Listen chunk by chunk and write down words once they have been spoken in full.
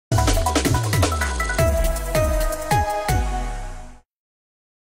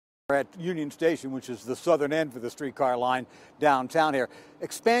At Union Station, which is the southern end for the streetcar line downtown here.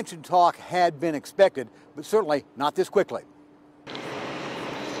 Expansion talk had been expected, but certainly not this quickly.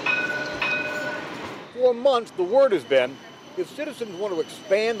 For months, the word has been if citizens want to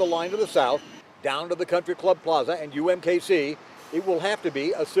expand the line to the south, down to the Country Club Plaza and UMKC, it will have to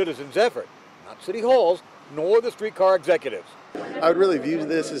be a citizens' effort, not City Hall's nor the streetcar executives. I would really view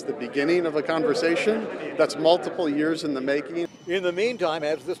this as the beginning of a conversation that's multiple years in the making. In the meantime,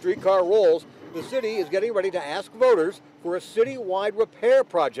 as the streetcar rolls, the city is getting ready to ask voters for a citywide repair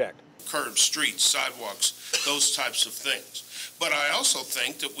project. Curbs, streets, sidewalks, those types of things. But I also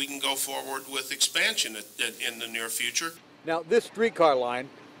think that we can go forward with expansion in the near future. Now, this streetcar line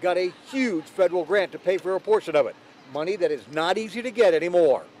got a huge federal grant to pay for a portion of it, money that is not easy to get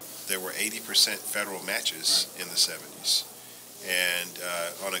anymore. There were 80% federal matches in the 70s,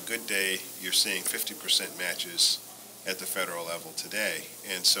 and on a good day, you're seeing 50% matches at the federal level today,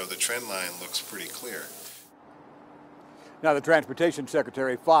 and so the trend line looks pretty clear. Now, the Transportation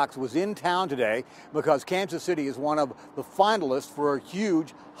Secretary, Fox, was in town today because Kansas City is one of the finalists for a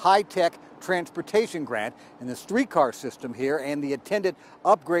huge high-tech transportation grant, and the streetcar system here and the attendant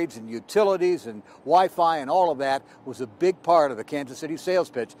upgrades and utilities and Wi-Fi and all of that was a big part of the Kansas City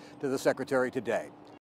sales pitch to the Secretary today.